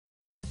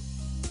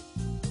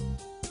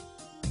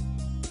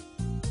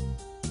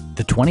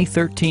the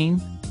 2013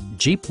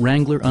 Jeep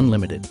Wrangler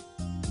Unlimited.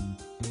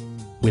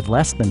 With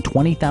less than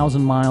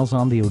 20,000 miles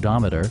on the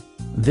odometer,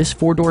 this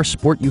four-door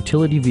sport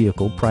utility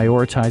vehicle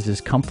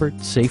prioritizes comfort,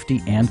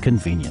 safety, and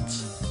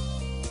convenience.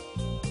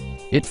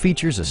 It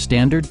features a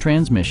standard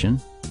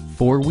transmission,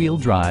 four-wheel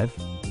drive,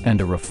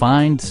 and a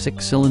refined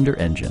six-cylinder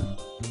engine.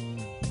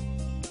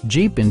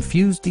 Jeep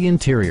infused the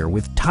interior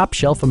with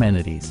top-shelf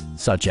amenities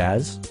such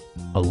as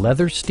a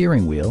leather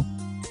steering wheel,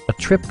 a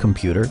trip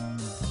computer,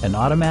 an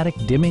automatic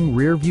dimming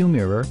rear-view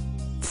mirror,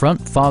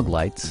 front fog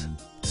lights,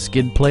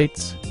 skid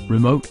plates,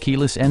 remote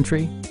keyless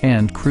entry,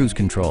 and cruise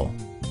control.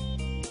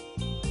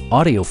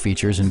 Audio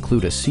features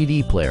include a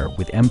CD player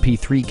with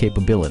MP3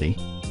 capability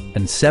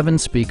and 7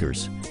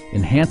 speakers,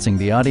 enhancing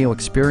the audio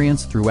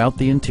experience throughout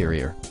the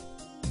interior.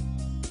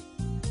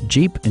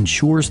 Jeep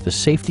ensures the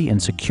safety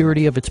and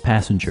security of its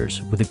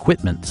passengers with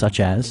equipment such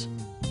as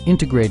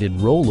integrated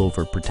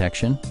rollover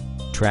protection,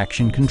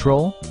 traction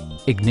control,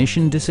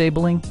 ignition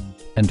disabling,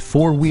 and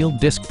four-wheel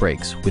disc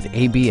brakes with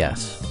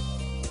ABS.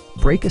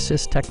 Brake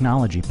Assist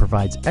technology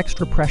provides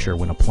extra pressure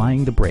when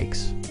applying the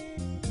brakes.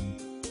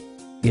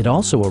 It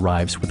also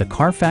arrives with a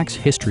Carfax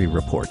history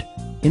report,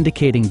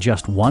 indicating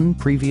just one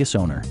previous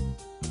owner.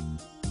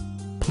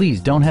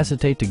 Please don't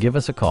hesitate to give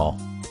us a call.